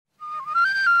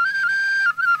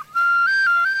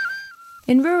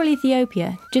In rural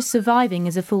Ethiopia, just surviving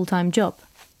is a full-time job.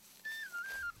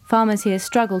 Farmers here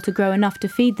struggle to grow enough to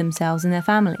feed themselves and their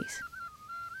families.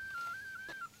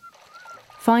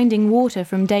 Finding water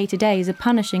from day to day is a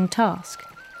punishing task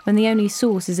when the only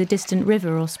source is a distant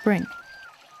river or spring.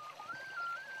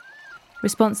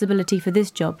 Responsibility for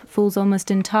this job falls almost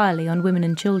entirely on women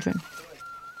and children.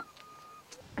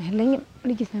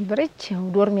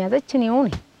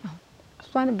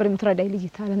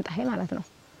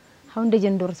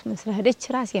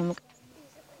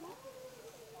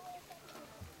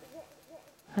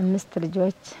 አምስት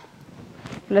ልጆች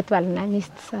ሁለት ባልና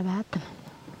ሚስት ሰባት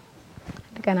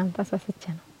ገናም ተሳስቼ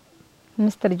ነው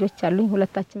አምስት ልጆች አሉኝ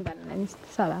ሁለታችን ባልና ሚስት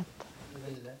ሰባት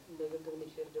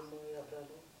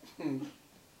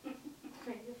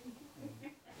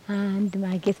አንድ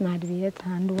ማጌት ማድቤት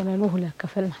አንድ ወለሉ ሁለት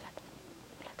ክፍል ማለት ነው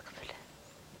ሁለት ክፍል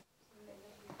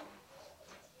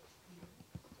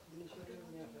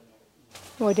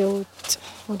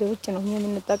ወደ ውጭ ነው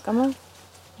የምንጠቀመው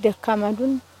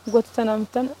ደካማዱን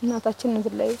ጎተናምተን እናታችን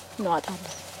እንግዲህ ላይ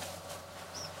እናዋጣለን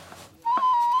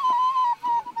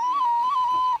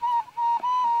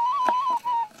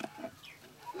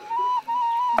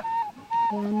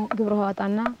ግብረ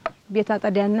ዋጣና ቤት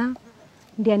አጠዳና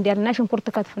እንዲያና ሽንኩርት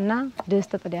ከትፍና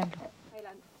ድስት ተጠዳለሁ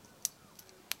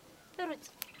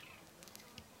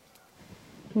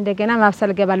እንደገና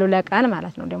ማብሰል ገባለው ለቃን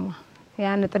ማለት ነው ደሞ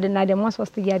ያን ጥድና ደሞ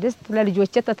ሶስት ያድስት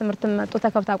ለልጆቼ ተትምርት መጥቶ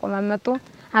ተከፍታ ቆማ መጥቶ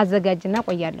አዘጋጅና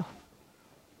ቆያለሁ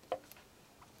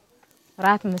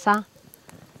ራት ምሳ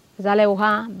እዛ ላይ ውሃ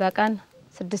በቀን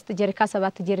 6 ጀሪካ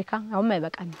 7 ጀሪካ አሁን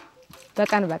ማይበቃን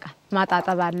በቀን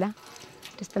ማጣጣብ አለ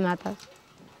ድስት ማጣብ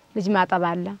ልጅ ማጣብ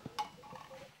አለ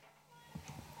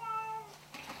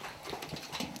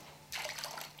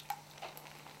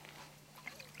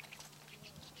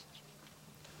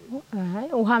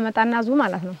ውሃ መጣና ዙ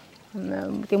ማለት ነው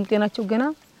ጤሙጤናቸው ገና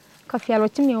ከፍ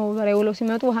ያሎችም ያው በሬውለው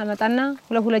ሲመጡ ውሃ መጣና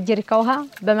ሁለት ጀሪካ ውሃ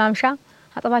በማምሻ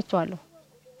አጥባቸዋለሁ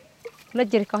ሁለት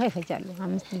ጀሪካ ውሃ ይፈጃሉ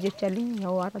አምስት ልጆች አሉኝ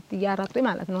ያው አራት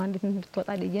ማለት ነው አንዲት እንድትወጣ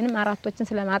ልጅንም አራቶችን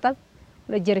ስለማጠብ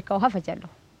ሁለት ጀሪካ ውሃ ፈጃለሁ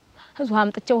እዙ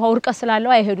አምጥቼው ውሃ ወርቀስ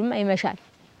ስላለው አይሄዱም አይመሻል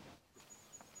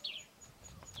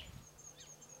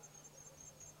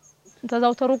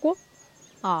ተዛው ተሩቁ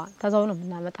ተዛው ነው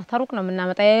ምናመጣ ተሩቅ ነው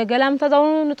ምናመጣ የገላም ተዛው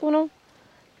ንጡ ነው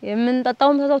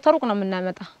የምንጠጣውም ተዛው ተሩቅ ነው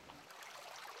ምናመጣ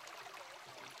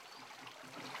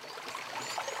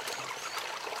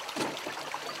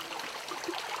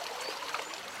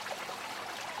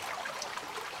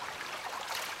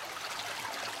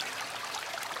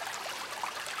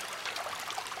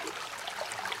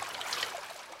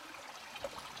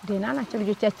ደና ናቸው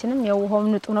ልጆቻችንም የውሃው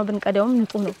ንጡ ነው ብንቀደውም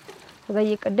ንጡ ነው ከዛ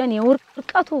እየቀደን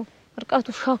እርቀቱ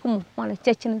ሸክሙ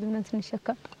ማለቻችን ዝምነን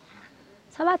ስንሸከም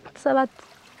ሰባት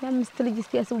የአምስት ልጅ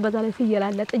ሲያስቡ በዛ ላይ ፍየል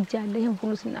አለ ጥጃ አለ ይሄን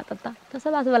ሁሉ ስናጠጣ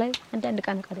ከሰባት በላይ አንድ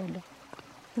ቀን ቀዳለሁ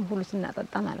ይሄን ሁሉ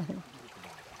ስናጠጣ ማለት ነው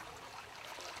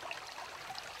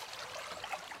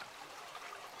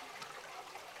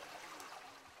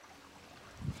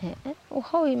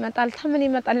ውሃው ይመጣል ተምን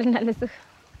ይመጣልናል እዚህ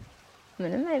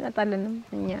ምንም አይመጣልንም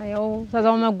እኛ ያው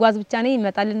ተዛው መጓዝ ብቻ ነው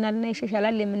ይመጣልናልና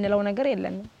ይሸሻላል የምንለው ነገር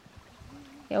የለንም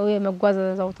ያው የመጓዝ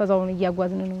ተዛውን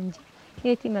ያጓዝን ነው እንጂ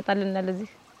የት ይመጣልናል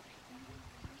እዚህ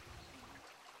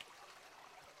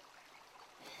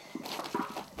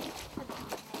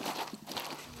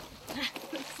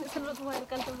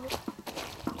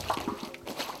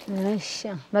እሺ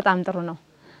በጣም ጥሩ ነው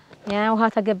ያ ውሃ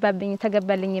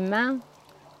ተገባልኝማ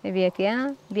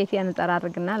ቤቴን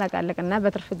ጠራርግና ላቃለቅና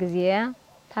በትርፍ ጊዜ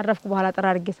ታረፍኩ በኋላ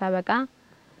ጠራርጌ ሳበቃ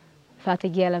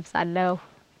ፋትዬ ለብሳለሁ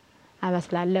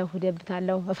አበስላለሁ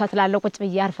ደብታለሁ እፈትላለሁ ቁጭ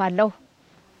ብዬ አርፋለሁ